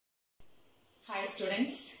Hi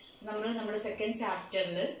students, നമ്മുടെ second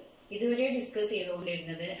ചാപ്റ്ററിൽ ഇതുവരെ ഡിസ്കസ്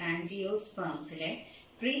ചെയ്തുകൊണ്ടിരുന്നത് ആൻജിയോസ്പേംസിലെ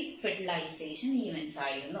പ്രീ ഫെർട്ടിലൈസേഷൻ ഈവൻസ്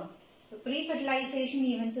ആയിരുന്നു. പ്രീ ഫെർട്ടിലൈസേഷൻ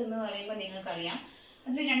ഈവൻസ് എന്ന് പറയുമ്പോൾ നിങ്ങൾക്കറിയാം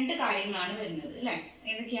അതിൽ രണ്ട് കാര്യങ്ങളാണ് വരുന്നത് അല്ലെ.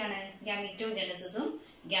 ഏതൊക്കെയാണ്? ഗാമിറ്റോജെനസിസും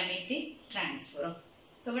ഗാമെറ്റിക് ട്രാൻസ്ഫറും.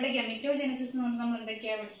 അപ്പോൾ ഇവിടെ ഗാമിറ്റോജെനസിസ് എന്ന് പറഞ്ഞാൽ നമ്മൾ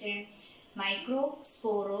എന്തൊക്കെയാ പഠിച്ചത്?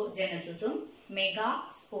 മൈക്രോസ്പോറോജെനസിസും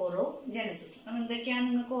മെഗാസ്പോറോജെനസിസും. നമ്മൾ എന്തൊക്കെയാണ്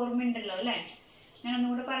നിങ്ങൾക്ക് ഓർമ്മയുണ്ടല്ലോ അല്ലെ.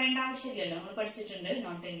 ഞാനൊന്നുകൂടെ പറയേണ്ട ആവശ്യമില്ലല്ലോ, നിങ്ങൾ പഠിച്ചിട്ടുണ്ട്,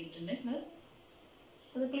 നോട്ട് ചെയ്തിട്ടുണ്ട്.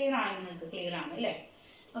 അത് ക്ലിയർ ആണ്, നിങ്ങൾക്ക് ക്ലിയർ ആണ് അല്ലേ?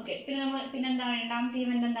 ഓക്കെ. പിന്നെന്താണ് രണ്ടാമത്തെ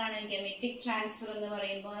ഇവന്റ്? എന്താണ് ഗെമറ്റിക് ട്രാൻസ്ഫർ എന്ന്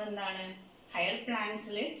പറയുമ്പോൾ? എന്താണ് ഹയർ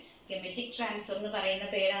പ്ലാന്റ്സിൽ ഗെമറ്റിക് ട്രാൻസ്ഫർ എന്ന് പറയുന്ന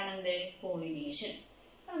പേരാണെന്ത്? പോളിനേഷൻ.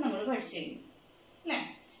 അത് നമ്മൾ പഠിച്ചിരുന്നു അല്ലേ?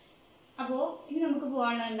 അപ്പോ ഇനി നമുക്ക്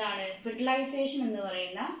പോകാനുള്ള എന്താണ്? ഫെർട്ടിലൈസേഷൻ എന്ന്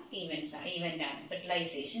പറയുന്ന ഈവന്റ് ആണ്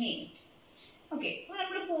ഫെർട്ടിലൈസേഷൻ ഈവന്റ്. ഓക്കെ. അപ്പൊ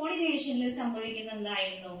നമ്മുടെ പോളിനേഷനിൽ സംഭവിക്കുന്ന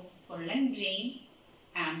എന്തായിരുന്നു? പൊള്ളൻ ഗ്രെയിൻ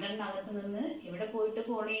ആന്തറിനകത്ത് നിന്ന് എവിടെ പോയിട്ട്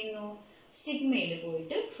ഫോളോ ചെയ്യുന്നു? സ്റ്റിഗ്മയിൽ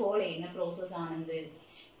പോയിട്ട് ഫോളോ ചെയ്യുന്ന പ്രോസസ് ആണെന്ത്?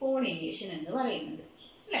 പോളിനേഷൻ എന്ന് പറയുന്നത്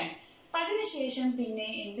അല്ലെ. അപ്പൊ അതിനുശേഷം പിന്നെ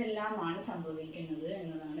എന്തെല്ലാമാണ് സംഭവിക്കുന്നത്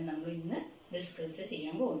എന്നതാണ് നമ്മൾ ഇന്ന് ഡിസ്കസ്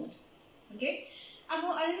ചെയ്യാൻ പോകുന്നത്. ഓക്കെ.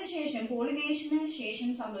 അപ്പോൾ അതിനുശേഷം പോളിനേഷന് ശേഷം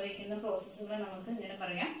സംഭവിക്കുന്ന പ്രോസസ്സുകൾ നമുക്ക് ഇങ്ങനെ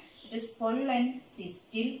പറയാം. It is pollen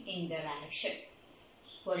pistil interaction.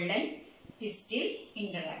 Pollen pistil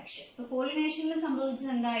interaction. ഇപ്പൊ പോളിനേഷനിൽ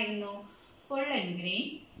സംഭവിച്ചത് എന്തായിരുന്നു? പൊള്ളൻ ഗ്രെയിൻ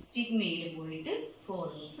സ്റ്റിഗ്മയിൽ പോയിട്ട്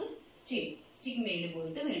ഫോളോ ഓഫ് ചെയ്തു, സ്റ്റിഗ്മയിൽ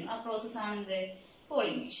പോയിട്ട് വീണു. ആ പ്രോസസ് ആണെന്ത്?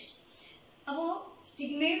 പോളിനേഷൻ. അപ്പോ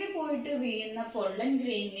സ്റ്റിഗ്മയിൽ പോയിട്ട് വീഴുന്ന പൊള്ളൻ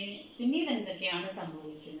ഗ്രെയിന് പിന്നീട് എന്തൊക്കെയാണ്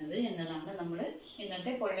സംഭവിക്കുന്നത് എന്നതാണ് നമ്മൾ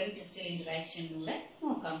ഇന്നത്തെ പൊള്ളൻ പിസ്റ്റിൽ ഇന്ററാക്ഷനിലൂടെ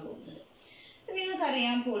നോക്കാൻ പോകുന്നത്.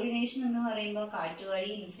 നിങ്ങൾക്കറിയാം പോളിനേഷൻ എന്ന് പറയുമ്പോൾ കാറ്റ്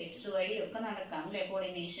വഴി, ഇൻസെക്ട്സ് വഴി ഒക്കെ നടക്കാം അല്ലെ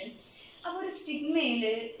പോളിനേഷൻ. അപ്പൊ ഒരു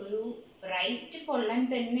സ്റ്റിഗ്മയില് ഒരു റൈറ്റ് പൊള്ളൻ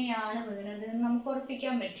തന്നെയാണ് വീണത് എന്ന് നമുക്ക്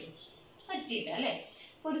ഉറപ്പിക്കാൻ പറ്റും? പറ്റില്ല അല്ലെ.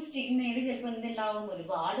 ഒരു സ്റ്റിഗ്മയിൽ ചിലപ്പോൾ എന്തുണ്ടാവും?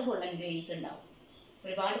 ഒരുപാട് പൊള്ളൻ ഗ്രെയിൻസ് ഉണ്ടാവും,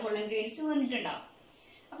 ഒരുപാട് പൊള്ളൻ ഗ്രെയിൻസ് വീണിട്ടുണ്ടാവും.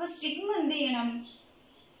 അപ്പൊ സ്റ്റിഗ്മ എന്ത് ചെയ്യണം?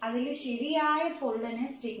 അതിൽ ശരിയായ പൊള്ളനെ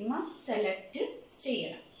സ്റ്റിഗ്മ സെലക്ട്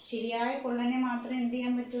ചെയ്യണം. ശരിയായ പൊള്ളനെ മാത്രമേ എന്ത്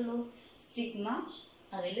ചെയ്യാൻ പറ്റുള്ളൂ? സ്റ്റിഗ്മ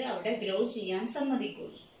അതിൽ അവിടെ ഗ്രോ ചെയ്യാൻ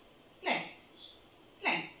സമ്മതിക്കുള്ളൂ അല്ലെ.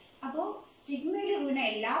 അല്ലെ. അപ്പോ സ്റ്റിഗ്മയിൽ വീണ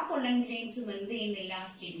എല്ലാ പൊള്ളൻ ഗ്രെയിൻസും എന്ത് ചെയ്യുന്നില്ല?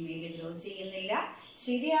 സ്റ്റിഗ്മയിൽ ഗ്രോ ചെയ്യുന്നില്ല.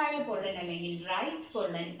 ശരിയായ പൊള്ളൻ അല്ലെങ്കിൽ റൈറ്റ്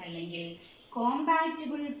പൊള്ളൻ അല്ലെങ്കിൽ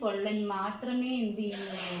കോമ്പാറ്റിബിൾ പൊള്ളൻ മാത്രമേ എന്ത്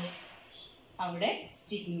ചെയ്യുന്നുള്ളൂ? അവിടെ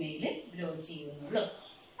സ്റ്റിഗ്മയിൽ ഗ്രോ ചെയ്യുന്നുള്ളൂ.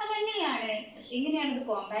 അപ്പൊ എങ്ങനെയാണ് ഇത്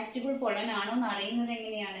കോമ്പാക്റ്റബിൾ പൊള്ളൻ ആണോ എന്ന് അറിയുന്നത്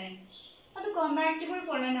എങ്ങനെയാണ്? അത് കോമ്പാക്റ്റബിൾ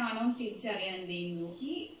പൊള്ളൻ ആണോ എന്ന് തിരിച്ചറിയാൻ എന്ത് ചെയ്യുന്നു?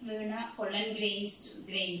 ഈ വീണ പൊള്ളൻ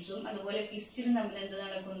ഗ്രെയിൻസും അതുപോലെ പിസ്റ്റിലും തമ്മിൽ എന്ത്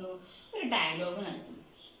നടക്കുന്നു? ഒരു ഡയലോഗ് നടക്കുന്നു.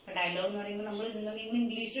 അപ്പൊ ഡയലോഗ് എന്ന് പറയുമ്പോൾ നിങ്ങൾ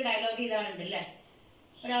ഇംഗ്ലീഷിൽ ഡയലോഗ് ചെയ്താറുണ്ട് അല്ലേ?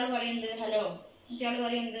 ഒരാൾ പറയുന്നത് ഹലോ, മറ്റേ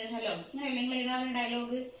പറയുന്നത് ഹലോ, അങ്ങനെ അല്ലെങ്കിൽ ഏതാണ്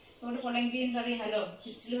ഡയലോഗ്? ഇവിടെ പൊള്ളൻ ഗ്രെയിൻ പറയും ഹലോ,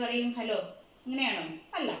 പിസ്റ്റിൽ പറയും ഹലോ, അങ്ങനെയാണോ?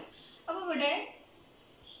 അല്ല. അപ്പൊ ഇവിടെ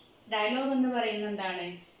ഡയലോഗ് എന്ന് പറയുന്നത് എന്താണ്?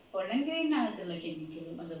 പൊള്ളൻ ഗ്രെയിനകത്തുള്ള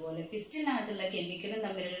കെമിക്കലും അതുപോലെ പിസ്റ്റിനകത്തുള്ള കെമിക്കലും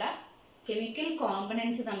തമ്മിലുള്ള കെമിക്കൽ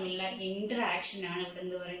കോമ്പണൻസ് തമ്മിലുള്ള ഇന്ററാക്ഷൻ ആണ് ഇവിടെ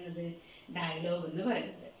എന്ത് പറയുന്നത്? ഡയലോഗ് എന്ന്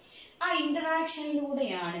പറയുന്നത്. ആ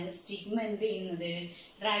ഇന്ററാക്ഷനിലൂടെയാണ് സ്റ്റിഗ്മ എന്ത് ചെയ്യുന്നത്?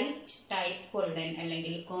 റൈറ്റ് ടൈപ്പ് പൊള്ളൻ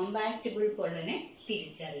അല്ലെങ്കിൽ കോമ്പാക്റ്റബിൾ പൊള്ളനെ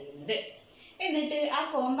തിരിച്ചറിയുന്നത്. എന്നിട്ട് ആ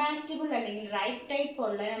കോമ്പാക്റ്റബിൾ അല്ലെങ്കിൽ റൈറ്റ് ടൈപ്പ്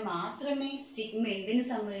പൊള്ളനെ മാത്രമേ സ്റ്റിഗ്മ എന്തിനു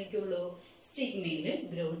സമ്മതിക്കുള്ളൂ? സ്റ്റിഗ്മയിൽ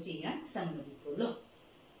ഗ്രോ ചെയ്യാൻ സമ്മതിക്കുള്ളൂ.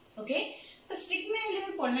 ഓക്കെ. അപ്പൊ സ്റ്റിഗ്മയിൽ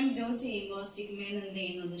പൊള്ളൻ ഗ്രോ ചെയ്യുമ്പോൾ സ്റ്റിഗ്മയിൽ എന്ത്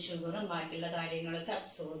ചെയ്യുന്നത്? ഷുഗറും ബാക്കിയുള്ള കാര്യങ്ങളൊക്കെ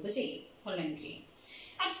അബ്സോർബ് ചെയ്യും. പൊള്ളൻ ഗ്രെയിൻ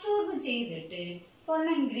അബ്സോർബ് ചെയ്തിട്ട്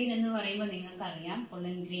പൊള്ളൻ ഗ്രെയിൻ എന്ന് പറയുമ്പോൾ നിങ്ങൾക്കറിയാം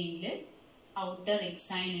പൊള്ളൻ ഗ്രെയിനിൽ ഔട്ടർ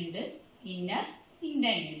എക്സൈൻ ഉണ്ട്, ഇന്നർ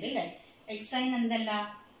ഇൻഡൈൻ ഉണ്ട് അല്ലെ. എക്സൈൻ എന്തല്ല?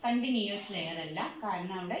 കണ്ടിന്യൂസ് ലെയർ അല്ല,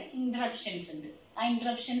 കാരണം അവിടെ ഇന്ററപ്ഷൻസ് ഉണ്ട്. ആ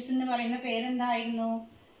ഇന്ററപ്ഷൻസ് എന്ന് പറയുന്ന പേരെന്തായിരുന്നു?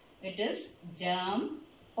 ഇറ്റ് ഈസ് ജേം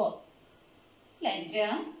പോൾ അല്ലെ,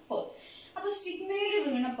 ജേം പോൾ. അപ്പൊ സ്റ്റിഗ്മയിൽ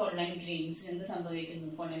വീണ പൊള്ളൻ ഗ്രെയിൻസിന് എന്ത് സംഭവിക്കുന്നു?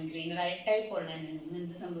 പൊള്ളൻ ഗ്രെയിൻ റൈറ്റ് ടൈപ്പ് പൊള്ളനിൽ നിന്ന്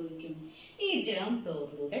എന്ത് സംഭവിക്കും? ഈ ജേം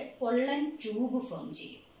പോളിലൂടെ പൊള്ളൻ ട്യൂബ് ഫോം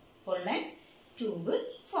ചെയ്യും. പൊള്ളൻ ട്യൂബ്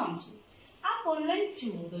ഫോം ചെയ്യും. ആ പൊള്ളൻ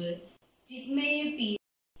ട്യൂബ്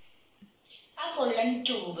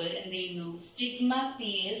എന്ത് ചെയ്യുന്നു? സ്റ്റിഗ്മ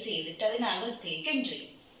പിയേഴ്സ് ചെയ്തിട്ട് അതിനകത്തേക്ക് എൻട്രി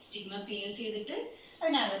ചെയ്യും. സ്റ്റിഗ്മ പിയേഴ്സ് ചെയ്തിട്ട്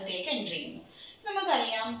അതിനകത്തേക്ക് എൻട്രി ചെയ്യുന്നു.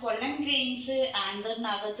 നമുക്കറിയാം പൊള്ളൻ ഗ്രെയിൻസ്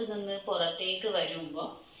ആന്തറിനകത്ത് നിന്ന് പുറത്തേക്ക് വരുമ്പോൾ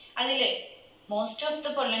അതില് മോസ്റ്റ് ഓഫ് ദ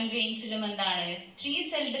പൊള്ളൻ ഗ്രെയിൻസിലും എന്താണ്? 3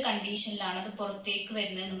 സെൽഡ് കണ്ടീഷനിലാണ് അത് പുറത്തേക്ക്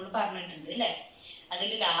വരുന്നത് നമ്മൾ പറഞ്ഞിട്ടുണ്ട് അല്ലെ.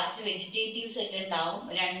 അതിൽ ലാർജ് വെജിറ്റേറ്റീവ് സെൽ ഉണ്ടാവും,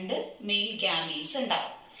 2 മെയിൽ ഗാമീറ്റ്സ്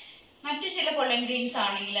ഉണ്ടാവും. മറ്റു ചില പൊള്ളൻ ഗ്രെയിൻസ്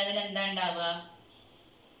ആണെങ്കിൽ അതിൽ എന്താ ഉണ്ടാവുക?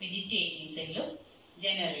 വെജിറ്റേറ്റീവ് സെല്ലും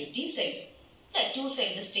ജനറേറ്റീവ് സെല്ലും 2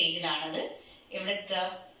 സെൽഡ് സ്റ്റേജിലാണത് എവിടെ എത്തുക?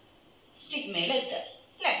 സ്റ്റിഗ്മയിൽ എത്തുക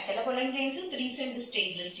അല്ലെ? ചില പൊളൻ ഗ്രെയിൻസ് 3 സെൽഡ്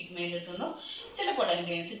സ്റ്റേജിൽ സ്റ്റിഗ്മയിലെത്തുന്നു, ചില പൊളൻ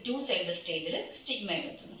ഗ്രെയിൻസ് 2 സെൽഡ് സ്റ്റേജിൽ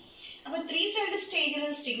സ്റ്റിഗ്മയിലെത്തുന്നു. അപ്പൊ 3 സെൽഡ് സ്റ്റേജിൽ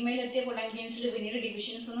സ്റ്റിഗ്മയിലെത്തിയ പൊളൻ ഗ്രെയിൻസിൽ പിന്നീട്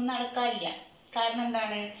ഡിവിഷൻസ് ഒന്നും നടക്കാറില്ല. കാരണം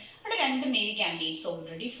എന്താണ്? അവിടെ 2 മെയിൽ ഗാമീറ്റ്സ്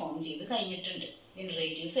ഓൾറെഡി ഫോം ചെയ്ത് കഴിഞ്ഞിട്ടുണ്ട്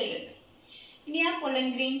ജനറേറ്റീവ് സെല്ലിൽ. ഇനി ആ പൊളൻ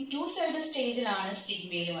ഗ്രെയിൻ 2 സെൽഡ് സ്റ്റേജിലാണ്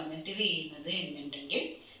സ്റ്റിഗ്മയിൽ വന്നിട്ട് വീഴുന്നത് എന്നുണ്ടെങ്കിൽ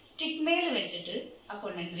സ്റ്റിഗ്മയിൽ വെച്ചിട്ട് ആ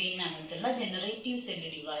പൊളൻ ഗ്രെയിനകത്തുള്ള ജനറേറ്റീവ് സെല്ല്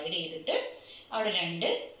ഡിവൈഡ് ചെയ്തിട്ട് അവിടെ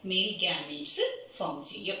 2 മെയിൽ ഗാമീറ്റ്സ് ഫോം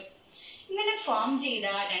ചെയ്യും. ഇങ്ങനെ ഫോം ചെയ്ത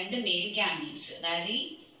 2 മെയിൽ ഗാമീറ്റ്സ്, അതായത് ഈ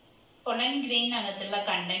പൊളൻ ഗ്രെയിനകത്തുള്ള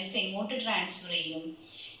കണ്ടൻസ് എങ്ങോട്ട് ട്രാൻസ്ഫർ ചെയ്യും?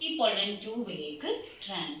 ഈ പൊളൻ ട്യൂബിലേക്ക്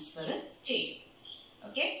ട്രാൻസ്ഫർ ചെയ്യും.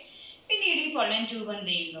 ഓക്കെ. പിന്നീട് ഈ പൊളൻ ട്യൂബ്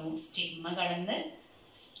എന്ത് ചെയ്യുന്നു? സ്റ്റിഗ്മ കടന്ന്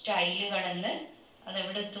സ്റ്റൈല് കടന്ന്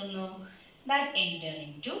അതെവിടെ എത്തുന്നു? That enter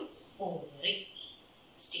into ovary.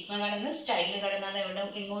 Stigma കടന്ന് സ്റ്റൈല് കടന്ന്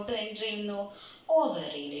അത് എങ്ങോട്ട് എൻ്റർ ചെയ്യുന്നു?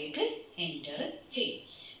 ഓവറിയിലേക്ക് എൻ്റർ ചെയ്യും.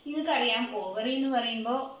 നിങ്ങൾക്കറിയാം ഓവറി എന്ന്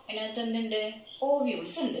പറയുമ്പോൾ അതിനകത്ത് എന്തുണ്ട്?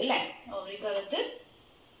 ഓവ്യൂൾസ് ഉണ്ട് അല്ലെ? ഓവറിക്കകത്ത്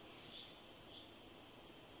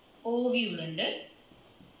ഓവ്യൂൾ ഉണ്ട്.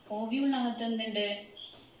 ഓവ്യൂളിനകത്ത് എന്തുണ്ട്?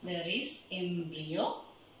 there is embryo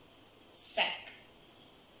sac.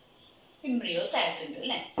 Embryo sac ഉണ്ട്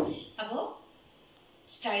അല്ലെ? അപ്പോ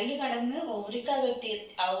സ്റ്റൈല് കടന്ന്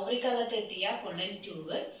ഓവറിക്കകത്ത് എത്തിയ പൊളൻ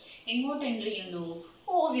ട്യൂബ് എങ്ങോട്ട് എൻട്രി ചെയ്യുന്നു?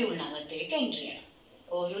 ഓവ്യൂളിനകത്തേക്ക് എൻട്രി ചെയ്യണം.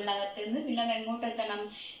 ഓവ്യൂളിനകത്ത് നിന്ന് പിന്നെ അത് എങ്ങോട്ട് എത്തണം?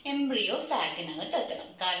 എംബ്രിയോ സാക്കിനകത്ത് എത്തണം.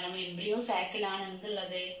 കാരണം എംബ്രിയോ സാക്കിലാണ്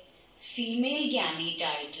എന്തുള്ളത്? ഫീമെയിൽ ഗ്യാമീറ്റ്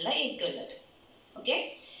ആയിട്ടുള്ള എഗ് ഉള്ളത്. ഓക്കെ.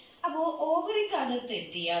 അപ്പോ ഓവറിക്കകത്ത്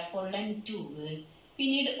എത്തിയ പൊളൻ ട്യൂബ്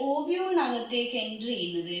പിന്നീട് ഓവ്യൂളിനകത്തേക്ക് എൻട്രി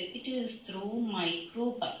ചെയ്യുന്നത് ഇറ്റ് ഈസ് ത്രൂ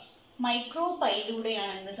മൈക്രോപൈ.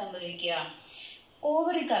 മൈക്രോപൈലൂടെയാണ് എന്ത് സംഭവിക്കുക?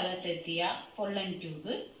 ഓവറിക്കകത്തെത്തിയ പൊളൻ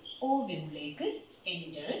ട്യൂബ് ഓവ്യൂളിലേക്ക്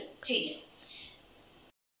എൻറ്റർ ചെയ്യും.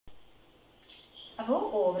 അപ്പോൾ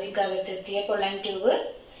ഓവറിക്കകത്തെത്തിയ പൊളൻ ട്യൂബ്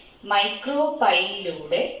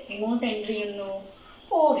മൈക്രോപൈലിലൂടെ എങ്ങോട്ട് എൻട്രി ചെയ്യുന്നു?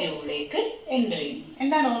 ഓവ്യൂളിലേക്ക് എൻട്രി ചെയ്യുന്നു.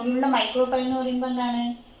 എന്താണ് ഓവ്യൂളിന്റെ മൈക്രോപൈൽ എന്ന് പറയുമ്പോൾ? എന്താണ്?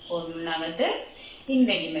 ഓവ്യൂളിനകത്ത്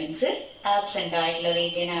ഇൻവെലിമെന്റ്സ് ആബ്സെന്റ് ആയിട്ടുള്ള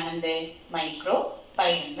റീജിയൻ ആണെന്ത്?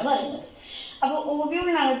 മൈക്രോപൈൽ എന്ന് പറയുന്നത്. അപ്പൊ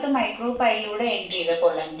ഓവ്യൂളിനകത്ത് മൈക്രോപൈലിലൂടെ എൻട്രി ചെയ്ത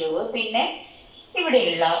പൊളൻ ട്യൂബ് പിന്നെ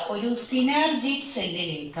ഇവിടെയുള്ള ഒരു സിനർജിക്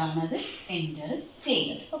സെല്ലിലേക്കാണ് അത് എൻറ്റർ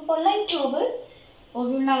ചെയ്യുന്നത്. അപ്പൊ പൊളൻ ട്യൂബ്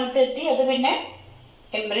ഓവ്യൂളിനകത്ത് എത്തി അത് പിന്നെ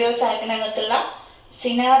എംബ്രിയോ സാക്കിനകത്തുള്ള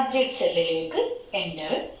സിനർജിക് സെല്ലിലേക്ക്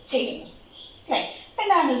എൻറ്റർ ചെയ്യുന്നു. അല്ലെ?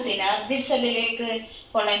 എന്താണ് സിനർജിക് സെല്ലിലേക്ക്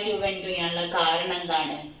പൊളൻ ട്യൂബ് എൻട്രി ചെയ്യാനുള്ള കാരണം?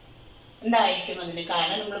 എന്തായിരിക്കും അതിന്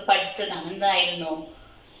കാരണം? നമ്മൾ പഠിച്ചതാണ്. എന്തായിരുന്നു?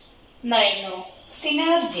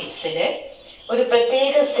 സിനർജിക്സില് ഒരു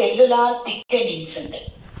പ്രത്യേക സെല്ലുലാർ തിക്കനിങ്സ് ഉണ്ട്.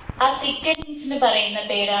 ആ തിക്കനിങ്സിന് പറയുന്ന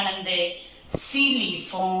പേരാണ് എന്ത്?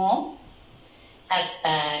 Filiform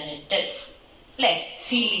apparatus. അല്ലെ?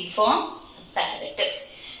 Filiform apparatus.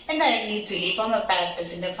 എന്തായിരുന്നു ഈ ഫിലിഫോം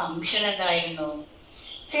അപ്പാരറ്റസിന്റെ ഫംഗ്ഷൻ? എന്തായിരുന്നു?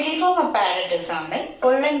 ഫിലിഫോം അപ്പാരറ്റസ് ആണ്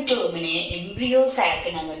പൊളൻ ട്യൂബിനെ എംബ്രിയോ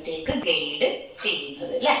സാക്കിനകത്തേക്ക് ഗൈഡ്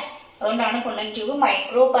ചെയ്യുന്നത്. അല്ലെ? അതുകൊണ്ടാണ് പൊളൻ ട്യൂബ്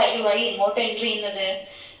മൈക്രോപൈൽ വഴി ഇങ്ങോട്ട് എൻട്രി ചെയ്യുന്നത്?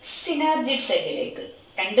 സിനർജിക് സെല്ലിലേക്ക്.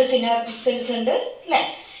 2 സിനർജിക് സെൽസ് ഉണ്ട് അല്ലെ?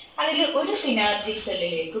 അതിൽ ഒരു സിനർജിക്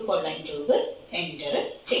സെല്ലിലേക്ക് പൊളൻ ട്യൂബ് എൻറ്റർ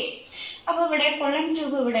ചെയ്യും. അപ്പൊ ഇവിടെ പൊളൻ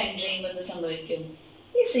ട്യൂബ് ഇവിടെ എൻറ്റർ ചെയ്യുമ്പോൾ എന്ത് സംഭവിക്കും?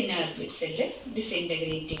 ഈ സിനർജിക് സെല്ല്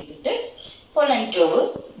ഡിസിന്റഗ്രേറ്റ് ചെയ്തിട്ട് പൊളൻ ട്യൂബ്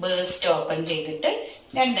ബേസ്റ്റ് ഓപ്പൺ ചെയ്തിട്ട്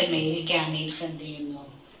 2 മെയിൽ ഗാമീറ്റ്സ് എന്ത് ചെയ്യുന്നു?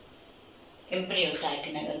 എംബ്രിയോ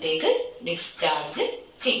സാക്കിനകത്തേക്ക് ഡിസ്ചാർജ്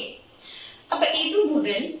ചെയ്യും. അപ്പൊ ഇത്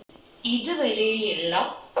മുതൽ ഇതുവരെയുള്ള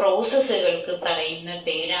പ്രോസസ്സുകൾക്ക് പറയുന്ന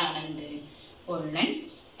പേരാണെന്ത്? പൊളൻ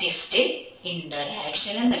പിസ്റ്റൽ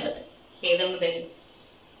ഇന്ററാക്ഷൻ എന്നുള്ളത്. ഏത് മുതൽ?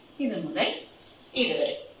 ഇത് മുതൽ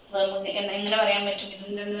ഇതുവരെ. എങ്ങനെ പറയാൻ പറ്റും?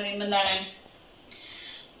 ഇതെന്ന് പറയുമ്പോൾ എന്താണ്?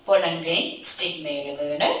 പൊളൻ ഗ്രെയിൻ സ്റ്റിഗ്മയിൽ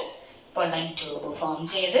വീണ് പൊളൻ ട്യൂബ് ഫോം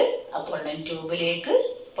ചെയ്ത് ആ പൊളൻ ട്യൂബിലേക്ക്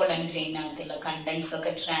പൊളൻ ഗ്രെയിനകത്തുള്ള കണ്ടൻസ്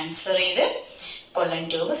ഒക്കെ ട്രാൻസ്ഫർ ചെയ്ത് പൊളൻ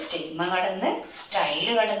ട്യൂബ് സ്റ്റിഗ്മ കടന്ന്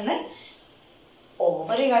സ്റ്റൈല് കടന്ന്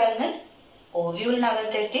ഓവറി കടന്ന്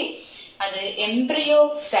ഓവ്യൂളിനകത്തെത്തി അത് എംബ്രിയോ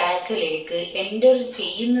സാക്കിലേക്ക് എൻറ്റർ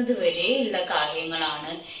ചെയ്യുന്നത് വരെയുള്ള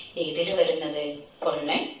കാര്യങ്ങളാണ് ഏതിൽ വരുന്നത്?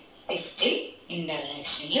 പൊളൻ പിസ്റ്റൽ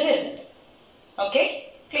ഇന്ററാക്ഷനിൽ വരുന്നത്. ഓക്കെ,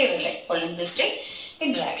 ക്ലിയർ അല്ലേ? Pollen pistol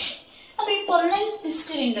interaction. അപ്പൊ ഈ പൊളൻ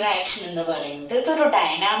പിസ്റ്റൽ ഇന്ററാക്ഷൻ എന്ന് പറയുന്നത് ഇതൊരു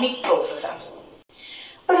ഡൈനാമിക് പ്രോസസ്സാണ്.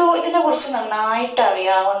 ഇതിനെ കുറിച്ച് നന്നായിട്ട്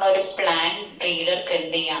അറിയാവുന്ന ഒരു പ്ലാന്റ് ബ്രീഡർക്ക്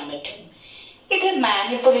എന്ത് ചെയ്യാൻ പറ്റും? ഇത്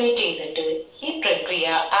മാനിപ്പുലേറ്റ് ചെയ്തിട്ട് ഈ പ്രക്രിയ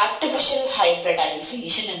ആർട്ടിഫിഷ്യൽ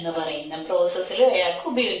ഹൈബ്രിഡൈസേഷൻ എന്ന് പറയുന്ന പ്രോസസ്സിൽ അയാൾക്ക്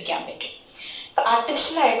ഉപയോഗിക്കാൻ പറ്റും.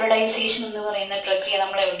 ആർട്ടിഫിഷ്യൽ ഹൈബ്രിഡൈസേഷൻ എന്ന് പറയുന്ന പ്രക്രിയ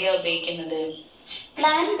നമ്മൾ എവിടെയാണ് ഉപയോഗിക്കുന്നത്?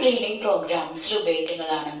 Plant breeding പ്രോഗ്രാംസിൽ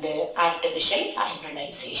ഉപയോഗിക്കുന്നതാണെന്ത്? Artificial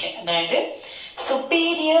hybridisation. അതായത്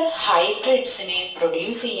സുപ്പീരിയർ ഹൈബ്രിഡ്സിനെ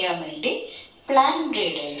പ്രൊഡ്യൂസ് ചെയ്യാൻ വേണ്ടി പ്ലാന്റ്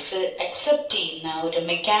ബ്രീഡേഴ്സ് അക്സെപ്റ്റ് ചെയ്യുന്ന ഒരു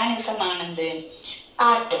മെക്കാനിസം ആണെന്ത്?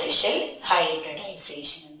 ആർട്ടിഫിഷ്യൽ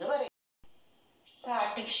ഹൈബ്രിഡൈസേഷൻ എന്ന് പറയും.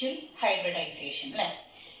 ആർട്ടിഫിഷ്യൽ ഹൈബ്രിഡൈസേഷൻ അല്ലെ.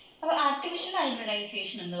 അപ്പൊ ആർട്ടിഫിഷ്യൽ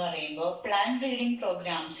ഹൈബ്രിഡൈസേഷൻ എന്ന് പറയുമ്പോൾ പ്ലാന്റ് ബ്രീഡിംഗ്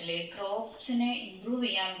പ്രോഗ്രാംസിൽ ക്രോപ്സിനെ ഇംപ്രൂവ്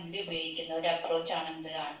ചെയ്യാൻ വേണ്ടി ഉപയോഗിക്കുന്ന ഒരു അപ്രോച്ച് ആണ്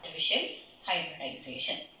എന്ത്? Artificial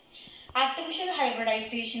hybridisation. ആർട്ടിഫിഷ്യൽ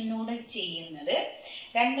ഹൈബ്രിഡൈസേഷനിലൂടെ ചെയ്യുന്നത്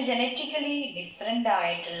രണ്ട് ജനറ്റിക്കലി ഡിഫറെന്റ്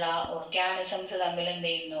ആയിട്ടുള്ള ഓർഗാനിസംസ് തമ്മിൽ എന്ത്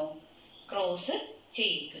ചെയ്യുന്നു? ക്രോസ്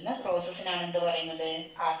ചെയ്യിക്കുന്ന പ്രോസസ്സിനാണ് എന്ത് പറയുന്നത്?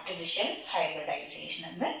 ആർട്ടിഫിഷ്യൽ ഹൈബ്രിഡൈസേഷൻ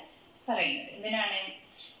എന്ന് പറയുന്നത്. എന്തിനാണ്?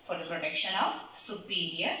 For the protection of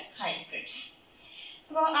superior hybrids.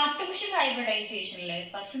 അപ്പോൾ ആർട്ടിഫിഷ്യൽ ഹൈബ്രിഡൈസേഷനിൽ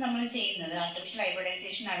ഫസ്റ്റ് നമ്മൾ ചെയ്യുന്നത്, ആർട്ടിഫിഷ്യൽ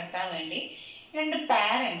ഹൈബ്രിഡൈസേഷൻ നടത്താൻ വേണ്ടി രണ്ട്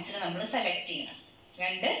പാരന്റ്സിനെ നമ്മൾ സെലക്ട് ചെയ്യണം.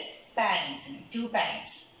 രണ്ട് പാരന്റ്സിന്, 2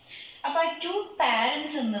 പാരന്റ്സ്. അപ്പൊ ആ 2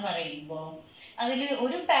 പാരന്റ്സ് എന്ന് പറയുമ്പോൾ അതിൽ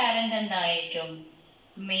ഒരു പാരന്റ് എന്തായിരിക്കും?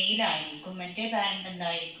 മെയിൽ ആയിരിക്കും, മറ്റേ പാരന്റ്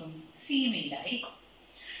എന്തായിരിക്കും? ഫീമെയിൽ ആയിരിക്കും.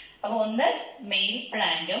 അപ്പൊ ഒന്ന് മെയിൽ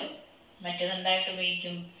പ്ലാന്റും മറ്റേത് എന്തായിട്ട്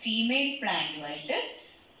ഉപയോഗിക്കും? ഫീമെയിൽ പ്ലാന്റുമായിട്ട്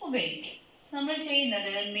ഉപയോഗിക്കും. നമ്മൾ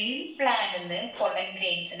ചെയ്യുന്നത് മെയിൽ പ്ലാന്റിൽ പൊളൻ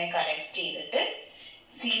ഗ്രെയിൻസിനെ കളക്ട് ചെയ്തിട്ട്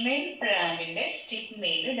ഫീമെയിൽ പ്ലാന്റിന്റെ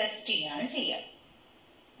സ്റ്റിഗ്മയിൽ ഡസ്റ്റ് ചെയ്യാണ് ചെയ്യുക.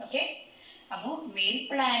 ഓക്കെ. അപ്പോൾ മെയിൽ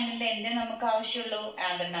പ്ലാന്റിന്റെ എന്ത് നമുക്ക് ആവശ്യമുള്ളൂ?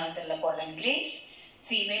 ആന്തറിനകത്തുള്ള പൊളൻ ഗ്രെയിൻസ്,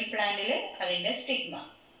 ഫീമെയിൽ പ്ലാന്റിൽ അതിന്റെ സ്റ്റിഗ്മ.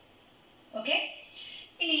 ഓക്കെ.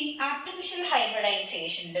 ഇനി ആർട്ടിഫിഷ്യൽ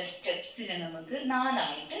ഹൈബ്രിഡൈസേഷന്റെ സ്റ്റെപ്സിനെ നമുക്ക് 4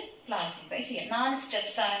 ആയിട്ട് ക്ലാസിഫൈ ചെയ്യാം. 4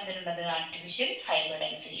 സ്റ്റെപ്സ് ആണ് ഇതിലുള്ളത് ആർട്ടിഫിഷ്യൽ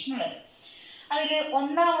ഹൈബ്രിഡൈസേഷൻ ഉള്ളത്. അതിൽ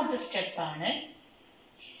ഒന്നാമത്തെ സ്റ്റെപ്പാണ്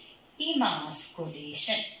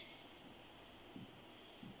ഇമാസ്കുലേഷൻ.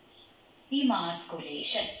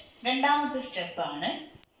 രണ്ടാമത്തെ സ്റ്റെപ്പാണ്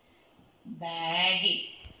ബാഗിംഗ്.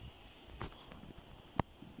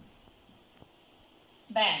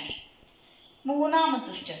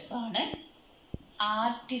 മൂന്നാമത്തെ സ്റ്റെപ്പാണ്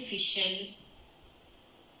ആർട്ടിഫിഷ്യൽ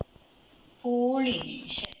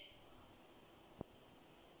പോളിനേഷൻ.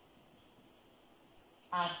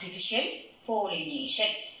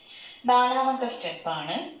 നാലാമത്തെ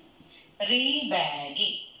സ്റ്റെപ്പാണ്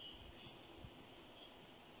റീബാഗിംഗ്.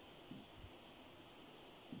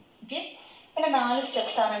 ഓക്കെ. പിന്നെ 4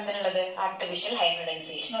 സ്റ്റെപ്സ് ആണ് എന്തിനുള്ളത്? ആർട്ടിഫിഷ്യൽ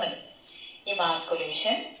ഹൈബ്രിഡൈസേഷൻ ഉള്ളത്.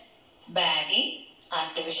 Emasculation, bagging,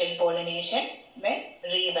 artificial pollination,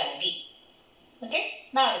 റീബാഗിംഗ്. Okay.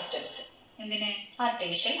 4 steps എന്തിന്?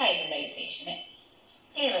 ആർട്ടിഫിഷ്യൽ ഹൈബ്രിഡൈസേഷന്.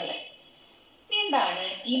 ക്ലിയർ അല്ലേ? എന്താണ്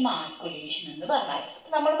ഇമാസ്കുലേഷൻ എന്ന് പറഞ്ഞാൽ?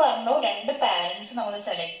 നമ്മൾ പറഞ്ഞു 2 പാരന്റ്സ് നമ്മൾ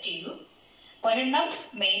സെലക്ട് ചെയ്തു. ഒരെണ്ണം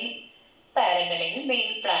മെയിൽ പാരന്റ് അല്ലെങ്കിൽ മെയിൽ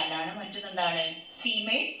പ്ലാന്റ് ആണ്, മറ്റൊന്നെന്താണ്?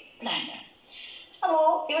 ഫീമെയിൽ പ്ലാന്റ് ആണ്. അപ്പോ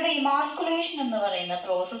ഇവിടെ ഇമാസ്കുലേഷൻ എന്ന് പറയുന്ന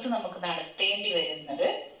പ്രോസസ്സ് നമുക്ക് നടത്തേണ്ടി വരുന്നത്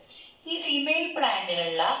ഈ ഫീമെയിൽ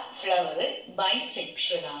പ്ലാന്റിലുള്ള ഫ്ലവർ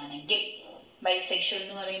ബൈസെക്ഷൽ ആണെങ്കിൽ. ബൈസെക്ഷൽ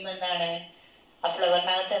എന്ന് പറയുമ്പോൾ എന്താണ്? ആ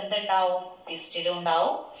ഫ്ലവറിനകത്ത് എന്തുണ്ടാവും? പിസ്റ്റിലും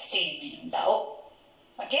ഉണ്ടാവും, സ്റ്റെമിനും ഉണ്ടാവും.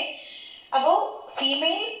 ഓക്കെ. അപ്പോ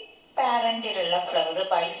ഫീമെയിൽ പാരന്റിലുള്ള ഫ്ലവർ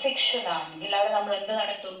ബൈസെക്ഷൽ ആണെങ്കിൽ അവിടെ നമ്മൾ എന്ത്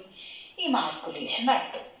നടത്തും? ഇമാസ്കുലേഷൻ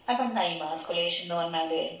നടത്തും. അപ്പൊ എന്താ ഇമാസ്കുലേഷൻ എന്ന്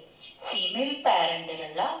പറഞ്ഞാല്? ഫീമെയിൽ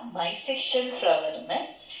പാരന്റിലുള്ള ബൈസെക്ഷൽ ഫ്ലവറിന്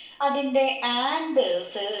അതിന്റെ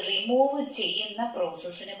ആന്തേഴ്സ് റിമൂവ് ചെയ്യുന്ന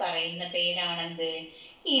പ്രോസസ്സിന് പറയുന്ന പേരാണെന്ത്?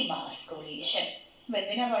 ഇമാസ്കുലേഷൻ. അപ്പൊ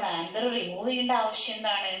എന്തിനാ അവിടെ ആന്തർ റിമൂവ് ചെയ്യേണ്ട ആവശ്യം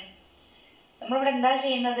എന്താണ്? നമ്മളിവിടെ എന്താ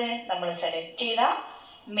ചെയ്യുന്നത്? നമ്മൾ സെലക്ട് ചെയ്ത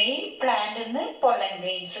മെയിൽ പ്ലാന്റിൽ നിന്ന് പൊളൻ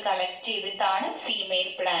ഗ്രെയിൻസ് കളക്ട് ചെയ്തിട്ടാണ് ഫീമെയിൽ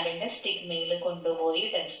പ്ലാന്റിന്റെ സ്റ്റിഗ്മയിൽ കൊണ്ടുപോയി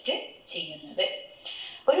ഡസ്റ്റ് ചെയ്യുന്നത്.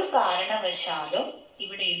 ഒരു കാരണവശാലും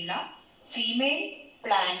ഇവിടെയുള്ള ഫീമെയിൽ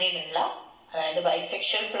പ്ലാന്റിലുള്ള, അതായത്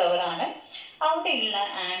ബൈസെക്ഷൽ ഫ്ലവർ ആണ്, അവിടെയുള്ള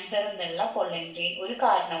ആന്തർ എന്നുള്ള പൊളൻ ഗ്രെയിൻ ഒരു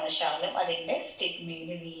കാരണവശാലും അതിന്റെ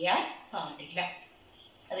സ്റ്റിഗ്മയിൽ വീഴാൻ പാടില്ല.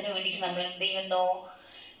 അതിനു വേണ്ടിയിട്ട് നമ്മൾ എന്ത് ചെയ്യുന്നു?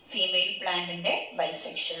 ഫീമെയിൽ പ്ലാന്റിന്റെ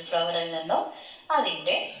ബൈസെക്ഷൽ ഫ്ലവറിൽ നിന്നും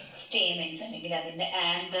അതിന്റെ സ്റ്റേമെൻസ് അല്ലെങ്കിൽ അതിന്റെ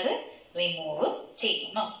ആന്തർ റിമൂവ്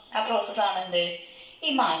ചെയ്യുന്നു. ആ പ്രോസസ്സാണ് എന്ത്?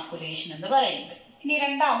 ഇമാസ്കുലേഷൻ എന്ന് പറയുന്നത്. ഇനി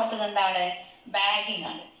രണ്ടാമത്തത് എന്താണ്? ബാഗിംഗ്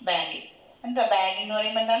ആണ്. എന്താ ബാഗിംഗ് എന്ന്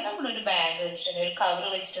പറയുമ്പോൾ എന്താണ്? നമ്മളൊരു ബാഗ് വെച്ചിട്ട്, ഒരു കവർ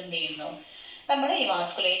വെച്ചിട്ട് എന്ത് ചെയ്യുന്നു? നമ്മൾ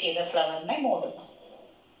ഇമാസ്കുലേറ്റ് ചെയ്ത ഫ്ലവറിനെ മൂടുന്നു.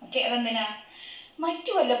 ഓക്കെ. അതെന്തിനാ?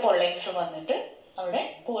 മറ്റു വല്ല പൊള്ളൻസും വന്നിട്ട് അവിടെ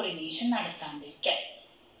പോളിനേഷൻ നടത്താണ്ടിരിക്കാൻ.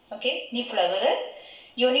 ഓക്കെ. ഇനി ഫ്ലവർ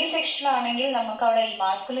യൂണിസെക്ഷൽ ആണെങ്കിൽ നമുക്ക് അവിടെ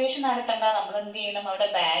ഇമാസ്കുലേഷൻ നടത്തണ്ട, നമ്മൾ എന്ത് ചെയ്യണം? അവിടെ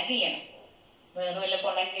ബാഗ് ചെയ്യണം. വേറെ വല്ല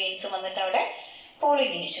പൊളൻ ഗ്രെയിൻസ് വന്നിട്ട് അവിടെ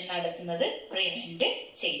പോളിനേഷൻ നടത്തുന്നത് പ്രിവെന്റ്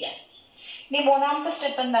ചെയ്യാം. ഇനി മൂന്നാമത്തെ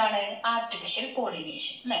സ്റ്റെപ്പ് എന്താണ്? ആർട്ടിഫിഷ്യൽ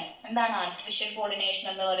പോളിനേഷൻ അല്ലെ. എന്താണ് ആർട്ടിഫിഷ്യൽ പോളിനേഷൻ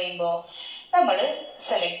എന്ന് പറയുമ്പോൾ? നമ്മൾ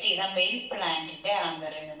സെലക്ട് ചെയ്യുന്ന മെയിൽ പ്ലാന്റിന്റെ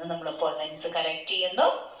ആന്തറിൽ നിന്ന് നമ്മൾ പൊള്ളൻസ് കളക്ട് ചെയ്യുന്നു.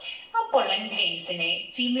 ആ പൊള്ളൻ ഗ്രെയിൻസിനെ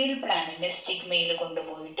ഫീമെയിൽ പ്ലാന്റിന്റെ സ്റ്റിഗ്മയിൽ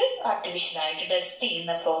കൊണ്ടുപോയിട്ട് ആർട്ടിഫിഷ്യൽ ആയിട്ട് ഡസ്റ്റ്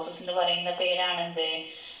ചെയ്യുന്ന പ്രോസസ്സിന് പറയുന്ന പേരാണെന്ത്?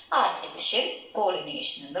 ആർട്ടിഫിഷ്യൽ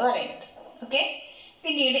പോളിനേഷൻ എന്ന് പറയുന്നത്. ഓക്കെ.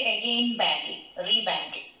 പിന്നീട് അഗെയിൻ ബാഗിംഗ്,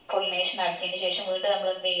 റീബാഗിംഗ്. പൊളിനേഷൻ നടത്തിയതിന് ശേഷം വീണ്ടും നമ്മൾ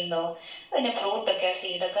എന്ത് ചെയ്യുന്നു, അതിന്റെ ഫ്രൂട്ടൊക്കെ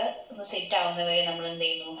സീഡൊക്കെ ഒന്ന് സെറ്റ് ആവുന്നവരെ നമ്മൾ എന്ത്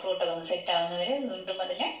ചെയ്യുന്നു, ഫ്രൂട്ടൊക്കെ ഒന്ന് സെറ്റ് ആവുന്നവരെ വീണ്ടും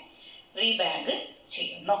അതിനെ റീബാഗ്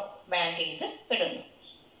ചെയ്യുന്നു, ബാഗ് ചെയ്ത് ഇടുന്നു.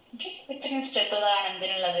 ഓക്കെ, ഇത്രയും സ്റ്റെപ്പുകളാണ്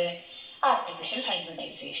എന്തിനുള്ളത്, ആർട്ടിഫിഷ്യൽ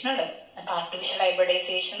ഹൈബ്രിഡൈസേഷൻ ഉള്ളത്. അപ്പൊ ആർട്ടിഫിഷ്യൽ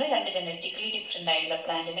ഹൈബ്രിഡൈസേഷനിൽ രണ്ട് ജനറ്റിക്കലി ഡിഫറെന്റ് ആയിട്ടുള്ള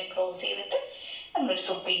പ്ലാന്റിനെ ക്രോസ് ചെയ്തിട്ട് നമ്മളൊരു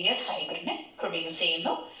സുപ്പീരിയർ ഹൈബ്രിഡിനെ പ്രൊഡ്യൂസ്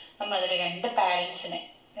ചെയ്യുന്നു. നമ്മൾ അതിൽ രണ്ട്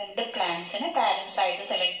പ്ലാന്റ്സിനെ പാരന്റ്സ് ആയിട്ട്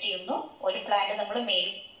സെലക്ട് ചെയ്യുന്നു. ഒരു പ്ലാന്റ് നമ്മൾ മെയിൽ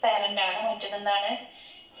പാരന്റ് ആണ്, മറ്റേതെന്താണ്,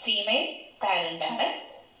 ഫീമെയിൽ പാരന്റ് ആണ്.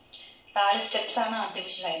 4 സ്റ്റെപ്സ് ആണ്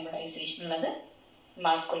ആർട്ടിഫിഷ്യൽ ഹൈബ്രിഡൈസേഷൻ ഉള്ളത്.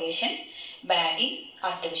 മാസ്കുലേഷൻ, ബാഗിങ്,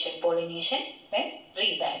 ആർട്ടിഫിഷ്യൽ പോളിനേഷൻ, ദെൻ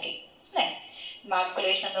റീബാഗിങ് അല്ലെ.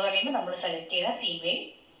 മാസ്കുലേഷൻ എന്ന് പറയുമ്പോൾ നമ്മൾ സെലക്ട് ചെയ്ത ഫീമെയിൽ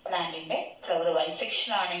പ്ലാന്റിന്റെ ഫ്ലവർ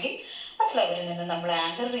ബൈസെക്ഷൻ ആണെങ്കിൽ ആ ഫ്ലവറിൽ നിന്ന് നമ്മൾ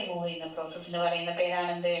ആങ്കർ റിമൂവ് ചെയ്യുന്ന പ്രോസസ്സിന് പറയുന്ന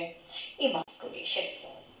പേരാണെന്ത്, ഈ മാസ്കുലേഷൻ.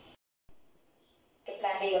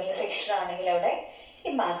 പ്ലാന്റ് യൂണിസെക്ഷൻ ആണെങ്കിൽ അവിടെ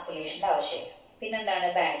ഈ മാസ്കുലേഷന്റെ ആവശ്യമില്ല. പിന്നെന്താണ്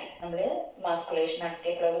ബാഗിങ്, നമ്മൾ മാസ്കുലേഷൻ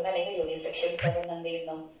നടത്തിയ ഫ്ലവറിന് അല്ലെങ്കിൽ യൂണിസെക്ഷൽ ഫ്ലവറിന് എന്ത്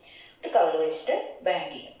ചെയ്യുന്നു, ഒരു കവർ വെച്ചിട്ട് ബാഗ്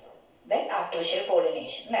ചെയ്യും. ദെൻ ആർട്ടിഫിഷ്യൽ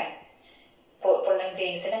പോളിനേഷൻ അല്ലെ, പൊള്ളൻ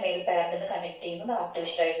ഗ്രെയിൻസിനെ മെയിൽ പാരന്റ് കണക്ട് ചെയ്യുന്നത്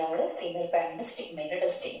ആർട്ടിഫിഷ്യൽ ആയിട്ട് നമ്മൾ ഫീമെയിൽ പാരന്റ് സ്റ്റിഗ്മയിൽ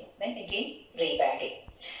ടെസ്റ്റ് ചെയ്യുന്നു. Then again റീബാഗിങ്.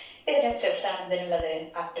 ഇത്തരം സ്റ്റെപ്സ് ആണ് എന്തിനുള്ളത്,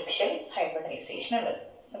 ആർട്ടിഫിഷ്യൽ ഹൈബ്രിഡൈസേഷൻ ഉള്ളത്.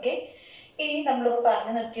 ഓക്കെ, ഇനി നമ്മളിപ്പോൾ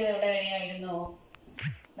പറഞ്ഞു നിർത്തിയത് എവിടെ വരെയായിരുന്നു,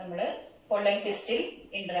 നമ്മള് പൊള്ളൻ പിസ്റ്റിൽ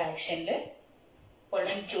ഇന്ററാക്ഷനില്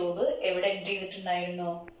പൊള്ളൻ ട്യൂബ് എവിടെ എൻട്രി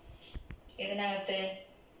ചെയ്തിട്ടുണ്ടായിരുന്നു, ഇതിനകത്ത്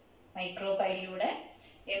മൈക്രോപൈലിലൂടെ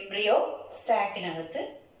എംബ്രിയോ സാക്കിനകത്ത്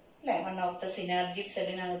അല്ലെ, വൺ ഓഫ് ദ സിനർജിഡ്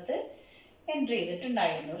സെല്ലിനകത്ത് എൻട്രി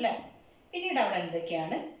ചെയ്തിട്ടുണ്ടായിരുന്നു അല്ലെ. പിന്നീട് അവിടെ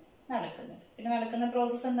എന്തൊക്കെയാണ് നടക്കുന്നത്, പിന്നെ നടക്കുന്ന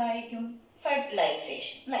പ്രോസസ് എന്തായിരിക്കും,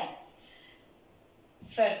 ഫെർട്ടിലൈസേഷൻ അല്ലെ,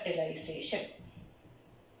 ഫെർട്ടിലൈസേഷൻ.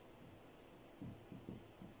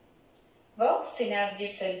 അപ്പോൾ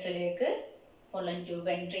സിനർജിഡ് സെൽസിലേക്ക് പൊള്ളൻ ട്യൂബ്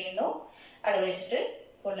എൻട്രി ചെയ്യുന്നു, അവിടെ വെച്ചിട്ട്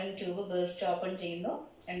പൊള്ളൻ ട്യൂബ് ബേസ്റ്റ് ഓപ്പൺ ചെയ്യുന്നു,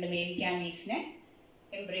 രണ്ട് മെയിൽ ഗാമീറ്റ്സിനെ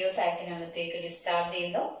എംബ്രിയോ സാക്കിനകത്തേക്ക് ഡിസ്ചാർജ്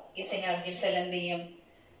ചെയ്യുന്നു. ഈ സിനർജിഡ് സെൽ എന്ത് ചെയ്യും,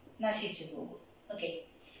 നശിച്ചു പോകും. ഓക്കെ,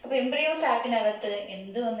 അപ്പൊ എംബ്രിയോ സാക്കിനകത്ത്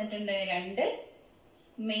എന്ത് വന്നിട്ടുണ്ട്, രണ്ട്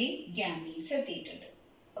മെയിൽ ഗാമീറ്റ്സ് എത്തിയിട്ടുണ്ട്.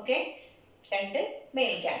 ഓക്കെ, രണ്ട്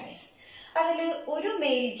മെയിൽ ഗാമീറ്റ്സ്. അതില് ഒരു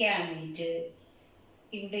മെയിൽ ഗാമീറ്റ്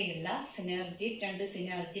ഇവിടെയുള്ള രണ്ട്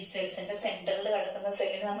സിനർജിഡ് സെൽസിന്റെ സെന്ററിൽ കിടക്കുന്ന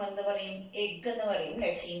സെല്ലിന് നമ്മൾ എന്ത് പറയും, എഗ് എന്ന് പറയും അല്ലെ,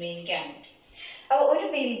 ഫീമെയിൽ ഗാമീറ്റ്. അപ്പൊ ഒരു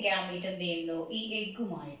മെയിൽ ഗാമീറ്റ് എന്ത് ചെയ്യുന്നു, ഈ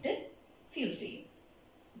എഗ്ഗുമായിട്ട് ഫ്യൂസ് ചെയ്യും.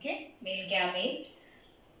 Okay, mail gamete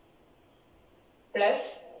plus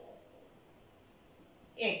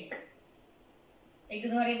egg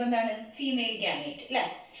എന്ന് പറയുമ്പോൾ എന്താണ്, ഫീമെയിൽ ഗാമീറ്റ് അല്ലെ.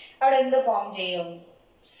 അവിടെ എന്ത് ഫോം ചെയ്യും,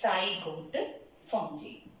 സൈഗോട്ട് ഫോം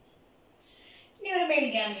ചെയ്യും. ഇനി ഒരു മെയിൽ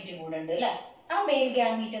ഗാമീറ്റ് കൂടെ ഉണ്ട് അല്ലെ. ആ മെയിൽ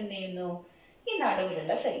ഗാമീറ്റ് എന്ത് ചെയ്യുന്നു, ഈ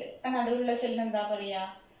നടുവിലുള്ള സെല്ല്, ആ നടുവിലുള്ള സെല്ലിന് എന്താ പറയാ,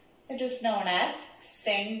 it is known as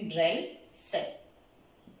central cell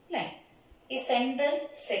അല്ലെ. ഈ സെൻട്രൽ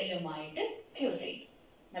സെല്ലുമായിട്ട് ഫ്യൂസ് ചെയ്യും.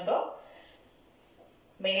 അപ്പോ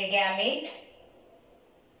mail gamete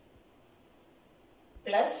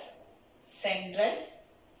plus central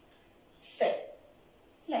cell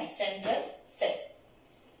അല്ലെ, സെൻട്രൽ സെൽ.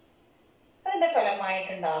 അതിന്റെ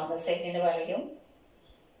ഫലമായിട്ടുണ്ടാവുന്ന സെല്ലിന് പറയും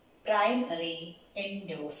primary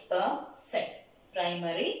endosperm cell.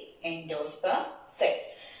 Primary endosperm cell.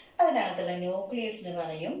 അതിനകത്തുള്ള ന്യൂക്ലിയസിന്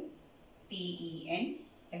പറയും PEN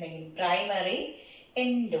അല്ലെങ്കിൽ primary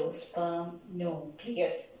endosperm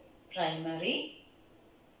nucleus. Primary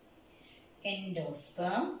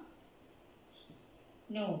endosperm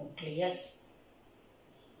nucleus.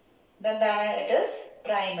 ഇതെന്താണ്, it is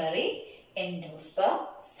primary endosperm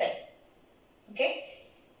cell. Okay,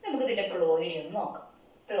 നമുക്ക് ഇതിന്റെ പ്ലോയിഡ് ഒന്ന് നോക്കാം.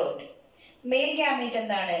 പ്ലോയിഡ് മെയിൽ ഗാമീറ്റ്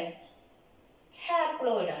എന്താണ്,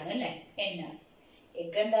 ഹാപ്ലോയിഡ് ആണ് അല്ലെ, N ആണ്.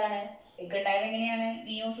 എഗ് എന്താണ്, എഗ് ഉണ്ടായത് എങ്ങനെയാണ്,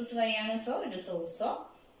 മിയോസിസ് വഴിയാണ്. So it is also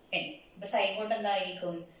N. അപ്പൊ സൈഗോട്ട്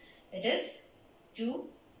എന്തായിരിക്കും, ഇറ്റ് ഇസ്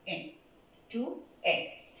 2N.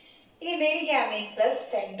 ഇനി mail gamete plus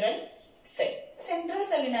central cell. Central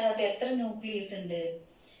സെല്ലിനകത്ത് എത്ര ന്യൂക്ലിയസ് ഉണ്ട്,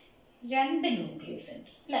 2 ന്യൂക്ലിയസ്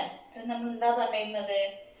ഉണ്ട് അല്ലെ. അത് നമ്മൾ എന്താ പറയുന്നത്,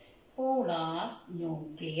 പോളാർ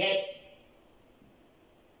ന്യൂക്ലിയർ.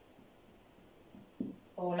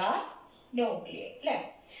 പോളാർ ന്യൂക്ലിയർ അല്ലെ.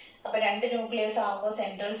 അപ്പൊ 2 ന്യൂക്ലിയസ് ആകുമ്പോൾ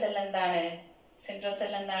സെൻട്രൽ സെൽ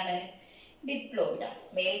എന്താണ്, ഡിപ്ലോയിഡ് ആണ്.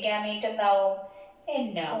 മെയിൽ ഗാമീറ്റ് എന്താവും, N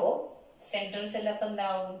ആവും. സെൻട്രൽ സെൽ അപ്പൊ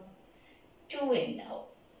എന്താവും, 2N ആവും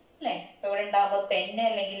അല്ലെ. ഇവിടെ ഉണ്ടാവുമ്പോ പെൻ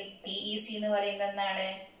അല്ലെങ്കിൽ PEC എന്ന് പറയുന്നത് എന്താണ്,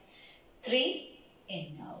 3N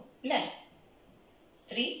ആവും അല്ലെ.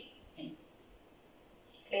 3N.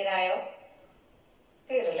 ക്ലിയർ ആയോ,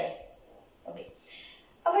 ക്ലിയർ അല്ലേ. ഓക്കെ,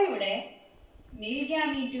 അപ്പൊ ഇവിടെ മെയിൽ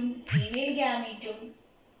ഗാമീറ്റും ഫീമെയിൽ ഗാമീറ്റും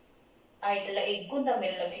ആയിട്ടുള്ള എഗ്ഗും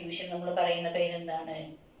തമ്മിലുള്ള ഫ്യൂഷൻ നമ്മൾ പറയുന്ന പേരെന്താണ്,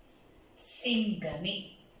 syngamy.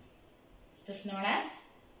 It is known as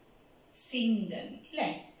syngamy അല്ലെ,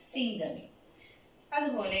 സിംഗമി.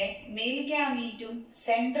 അതുപോലെ മെയിൽ ഗാമീറ്റും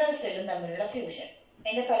സെൻട്രൽ സെല്ലും തമ്മിലുള്ള ഫ്യൂഷൻ,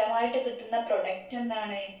 അതിന്റെ ഫലമായിട്ട് കിട്ടുന്ന പ്രൊഡക്റ്റ്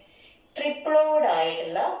എന്താണ്? ട്രിപ്ലോയിഡ്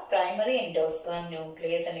ആയിട്ടുള്ള പ്രൈമറി എൻഡോസ്പേം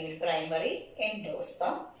ന്യൂക്ലിയസ് അല്ലെങ്കിൽ പ്രൈമറി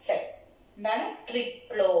എൻഡോസ്പേം സെൽ. എന്താണ്?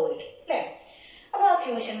 ട്രിപ്ലോയിഡ് അല്ലെ. അപ്പൊ ആ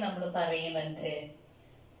ഫ്യൂഷൻ നമ്മൾ പറയുന്നത്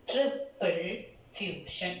ട്രിപ്പിൾ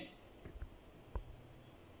ഫ്യൂഷൻ.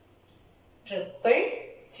 Triple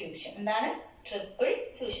fusion. എന്താണ്? Triple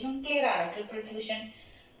fusion. ക്ലിയർ ആണ്? ട്രിപ്പിൾ ഫ്യൂഷൻ,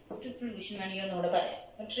 ട്രിപ്പിൾ ഫ്യൂഷൻ വേണമെങ്കിൽ ഒന്നുകൂടെ പറയാം.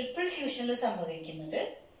 ട്രിപ്പിൾ ഫ്യൂഷനിൽ സംഭവിക്കുന്നത്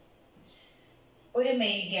ഒരു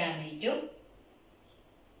മെയിൽ ഗാമീറ്റും,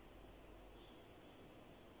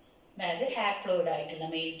 അതായത് ഹാപ്ലോയിഡ് ആയിട്ടുള്ള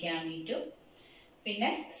മെയിൽ ഗാമീറ്റും പിന്നെ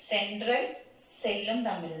സെൻട്രൽ സെല്ലും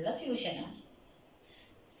തമ്മിലുള്ള ഫ്യൂഷനാണ്.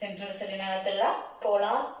 സെൻട്രൽ സെല്ലിനകത്തുള്ള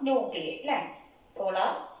പോളാർ ന്യൂക്ലിയർ അല്ലെ,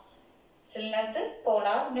 പോളാർ സെല്ലിനകത്ത്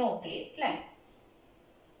പോളാർ ന്യൂക്ലിയർ അല്ലെ.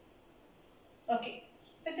 ഓക്കെ,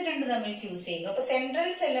 ഇത് രണ്ടും തമ്മിൽ ഫ്യൂസ് ചെയ്യുന്നു. അപ്പൊ സെൻട്രൽ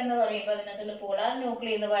സെൽ എന്ന് പറയുമ്പോൾ അതിനകത്തുള്ള പോളാർ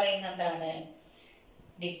ന്യൂക്ലിയർ എന്ന് പറയുന്നത് എന്താണ്?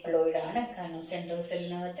 ഡിപ്ലോയിഡ് ആണ്. കാരണം സെൻട്രൽ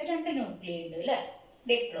സെല്ലിനകത്ത് 2 ന്യൂക്ലിയർ ഉണ്ട് അല്ലെ,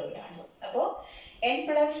 ഡിപ്ലോയിഡ് ആണ്. അപ്പോ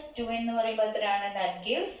n+2 എന്ന് പറയുമ്പോൾ എത്രയാണ്? ദാറ്റ്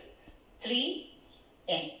ഗിവ്സ്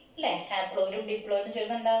 3n അല്ലെ. ഹാപ്ലോയിഡും ഡിപ്ലോയിഡും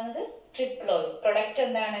ചേർന്നുണ്ടാവുന്നത് ട്രിപ്ലോയിഡ്. പ്രൊഡക്റ്റ്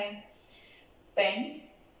എന്താണ്? പെൻ.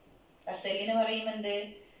 സെല്ലിന് പറയുന്നത്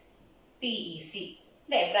PEC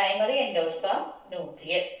അല്ലെ, primary endosperm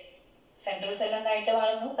nucleus. Central cell എന്തായിട്ട്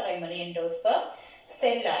മാറുന്നു? പ്രൈമറി എൻഡോസ്പേം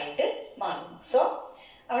സെല്ലായിട്ട് മാറുന്നു. സോ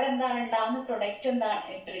അവിടെ എന്താണ് ഉണ്ടാവുന്ന പ്രൊഡക്റ്റ്?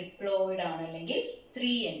 എന്താണ്? ട്രിപ്ലോയിഡ് ആണ്, അല്ലെങ്കിൽ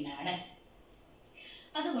 3n ആണ്.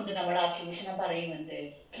 അതുകൊണ്ട് നമ്മൾ ആ ഫ്യൂഷനെ പറയുന്നത്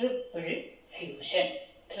ട്രിപ്പിൾ ഫ്യൂഷൻ.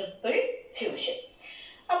 Triple fusion.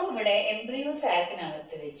 അപ്പൊ ഇവിടെ എംബ്രിയോ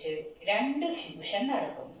സാക്കിനകത്ത് വെച്ച് 2 ഫ്യൂഷൻ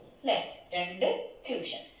നടക്കുന്നു അല്ലെ, 2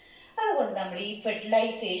 ഫ്യൂഷൻ. അതുകൊണ്ട് നമ്മൾ ഈ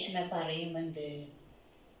ഫെർട്ടിലൈസേഷനെ പറയുന്നത്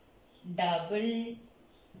ഡബിൾ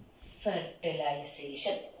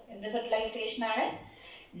ഫെർട്ടിലൈസേഷൻ. എന്ത് ഫെർട്ടിലൈസേഷൻ ആണ്?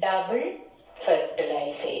 Double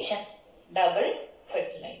fertilisation. Double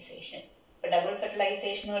fertilisation. Double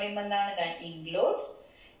fertilisation എന്ന് പറയുമ്പോൾ എന്താണ്? That include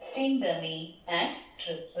syngamy and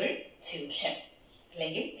triple fusion,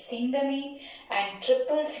 അല്ലെങ്കിൽ syngamy and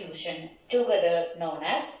triple fusion together known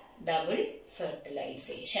as double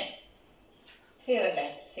fertilisation. Clear അല്ലേ?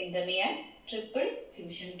 Syngamy and triple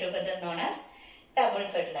fusion together known as double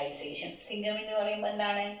fertilisation. Syngamy എന്ന് പറയുമ്പോൾ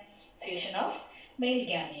എന്താണ്? Fusion of male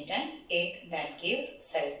gamete and egg that gives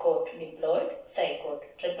zygote, diploid zygote.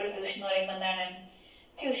 Triple fusion എന്ന് പറയുമ്പോൾ എന്താണ്?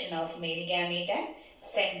 Fusion of male gamete and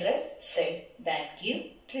central cell that give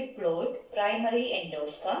triploid primary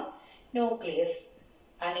endosperm nucleus.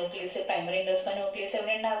 ആ nucleus, primary endosperm nucleus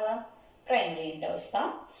എവിടെ ഉണ്ടാവുക? Primary endosperm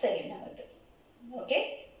സെല്ലിനകത്ത്. Okay,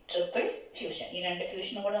 triple fusion. ഈ 2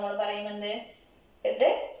 ഫ്യൂഷനും കൂടെ നമ്മൾ പറയുന്നത് എന്ത്?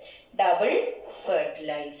 Double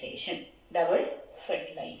fertilisation. Double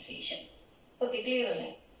fertilisation. Okay, clear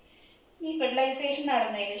അല്ലേ? ഈ ഫെർട്ടിലൈസേഷൻ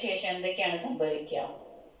നടന്നതിന് ശേഷം എന്തൊക്കെയാണ് സംഭവിക്കുക?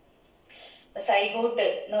 സൈഗോട്ട്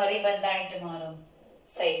എന്ന് പറയുമ്പോൾ എന്തായിട്ട് മാറും?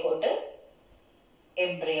 സൈഗോട്ട്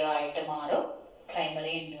എംബ്രിയോ ആയിട്ട് മാറും.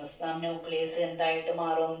 പ്രൈമറി എൻഡോസ്പേം ന്യൂക്ലിയസ് എന്തായിട്ട്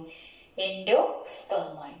മാറും?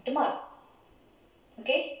 എൻഡോസ്പേം ആയിട്ട് മാറും.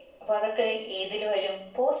 ഓക്കെ, അപ്പൊ അതൊക്കെ ഏതിൽ വരും?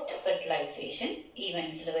 പോസ്റ്റ് ഫെർട്ടിലൈസേഷൻ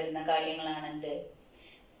ഈവന്റ്സിൽ വരുന്ന കാര്യങ്ങളാണ്. എന്ത്?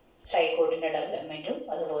 സൈഗോട്ടിന്റെ ഡെവലപ്മെന്റും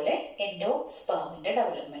അതുപോലെ എൻഡോസ്പേമിന്റെ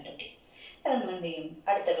ഡെവലപ്മെന്റും ഒക്കെ. അത് നമ്മൾ എന്ത് ചെയ്യും?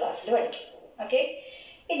 അടുത്ത ക്ലാസ്സിൽ പഠിക്കും. ഓക്കെ,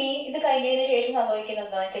 ഇനി ഇത് കഴിഞ്ഞതിന് ശേഷം സംഭവിക്കുന്നത്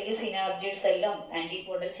എന്താണെന്ന് വെച്ചാൽ ഈ സിനാർജിഡ് സെല്ലും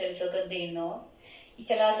ആന്റിപോഡൽ സെൽസും ഒക്കെ എന്ത് ചെയ്യുന്നു? ഈ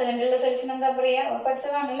ചെലാസലൻഡിലുള്ള സെൽസിന് എന്താ പറയാ?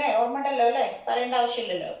 പഠിച്ചതാണല്ലേ, ഓർമ്മ ഉണ്ടല്ലോ അല്ലെ, പറയേണ്ട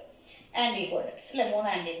ആവശ്യമില്ലല്ലോ. ആന്റിപോഡൽസ് അല്ലെ, 3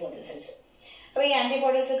 ആന്റിപോഡൽ സെൽസ്. അപ്പൊ ഈ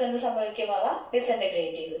ആന്റിപോഡൽസ് ഒക്കെ എന്ത് സംഭവിക്കുമ്പോൾ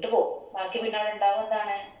ഡിസെന്റഗ്രേറ്റ് ചെയ്തിട്ട് പോകും. ബാക്കി പിന്നെ അവിടെ ഉണ്ടാവും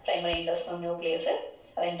എന്താണ്? Primary endosperm nucleus.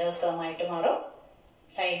 അത് എൻഡോസ്പേം ആയിട്ട് മാറും.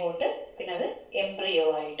 സൈഗോട്ട്, പിന്നെ അത് എംബ്രിയോ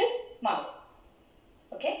ആയിട്ട് മാറും.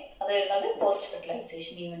 ഓക്കെ, അത് വരുന്നത് പോസ്റ്റ്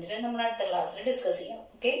ഫെർട്ടിലൈസേഷൻ ഈവന്റിൽ നമ്മൾ അടുത്ത ക്ലാസ്സിൽ ഡിസ്കസ് ചെയ്യാം.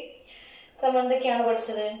 ഓക്കെ, നമ്മൾ എന്തൊക്കെയാണ്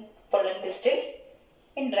പഠിച്ചത്? പൊള്ളൻ പിസ്റ്റൽ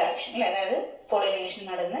ഇന്ററാക്ഷൻ അല്ലെ, അതായത് പൊളിനേഷൻ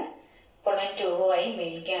നടന്ന് പൊള്ളൻ ട്യൂബുമായി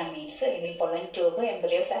മെയിൽ ഗാമീറ്റ്സ് അല്ലെങ്കിൽ പൊള്ളൻ ട്യൂബ്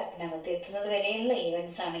എംബ്രിയോ സാക്കിനകത്ത് എത്തുന്നത് വരെയുള്ള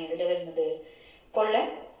ഈവന്റ്സ് ആണ് ഇതിൽ വരുന്നത് പൊള്ളൻ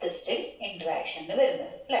പിസ്റ്റൽ ഇന്ററാക്ഷനിൽ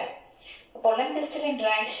വരുന്നത് അല്ലെ. പൊള്ളൻ പിസ്റ്റൽ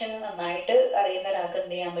ഇന്ററാക്ഷൻ നന്നായിട്ട് അറിയുന്ന ഒരാൾക്ക്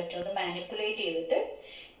എന്ത് ചെയ്യാൻ പറ്റും? മാനിപ്പുലേറ്റ് ചെയ്തിട്ട്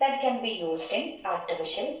that can be used in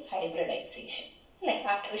artificial hybridisation അല്ലെ.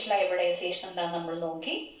 ആർട്ടിഫിഷ്യൽ ഹൈബ്രിഡൈസേഷൻ എന്താന്ന് നമ്മൾ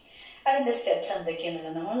നോക്കി, അതിന്റെ സ്റ്റെപ്സ്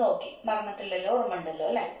എന്തൊക്കെയാണെന്നുള്ളത് നമ്മൾ നോക്കി. മറന്നിട്ടില്ലല്ലോ, ഓർമ്മ ഉണ്ടല്ലോ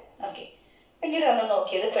അല്ലെ. ഓക്കെ, പിന്നീട് നമ്മൾ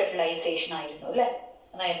നോക്കിയത് ഫെർട്ടിലൈസേഷൻ ആയിരുന്നു അല്ലെ.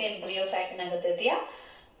 അതായത് എംബ്രിയോ സാക്കിനകത്ത് എത്തിയ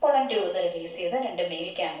പൊള്ളൻ ട്യൂബ് റിലീസ് ചെയ്ത 2 മെയിൽ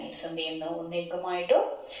ഗാമീറ്റ്സ് എന്ത് ചെയ്യുന്നു? ഒന്ന് എഗ്ഗുമായിട്ടും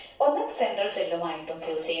ഒന്ന് സെൻട്രൽ സെല്ലുമായിട്ടും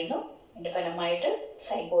ഫ്യൂസ് ചെയ്യുന്നു. അതിന്റെ ഫലമായിട്ട്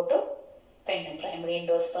സൈഗോട്ടും പെണ്ണും പ്രൈമറി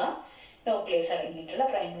എൻഡോസ്പേം ന്യൂക്ലിയസ് അടങ്ങിയിട്ടുള്ള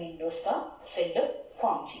പ്രൈമറി എൻഡോസ്പേം സെല്ലും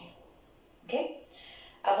ഫോം ചെയ്യും. ഓക്കെ,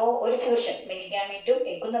 അപ്പോ ഒരു ഫ്യൂഷൻ മെയിൽ ഗാമീറ്റും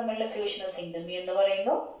എഗ്ഗും തമ്മിലുള്ള ഫ്യൂഷൻ സിംഗമി എന്ന്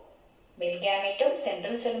പറയുന്നു. മെയിൽ ഗാമീറ്റും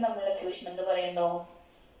സെൻട്രൽ സെല്ലും തമ്മിലുള്ള ഫ്യൂഷൻ എന്ത് പറയുന്നു?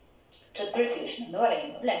 ട്രിപ്പിൾ ഫ്യൂഷൻ എന്ന്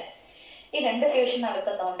പറയുന്നു അല്ലെ. ഈ രണ്ട് ഫ്യൂഷൻ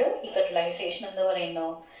നടക്കുന്നതുകൊണ്ട് ഈ ഫെർട്ടിലൈസേഷൻ എന്ന് പറയുന്നു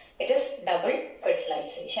it is double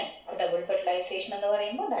fertilisation. Double fertilisation എന്ന്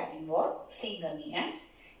പറയുമ്പോൾ that involve syngamy and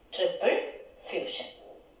triple fusion.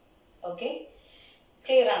 Okay,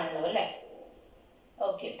 clear ആണല്ലോ അല്ലേ?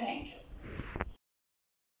 Okay, thank you.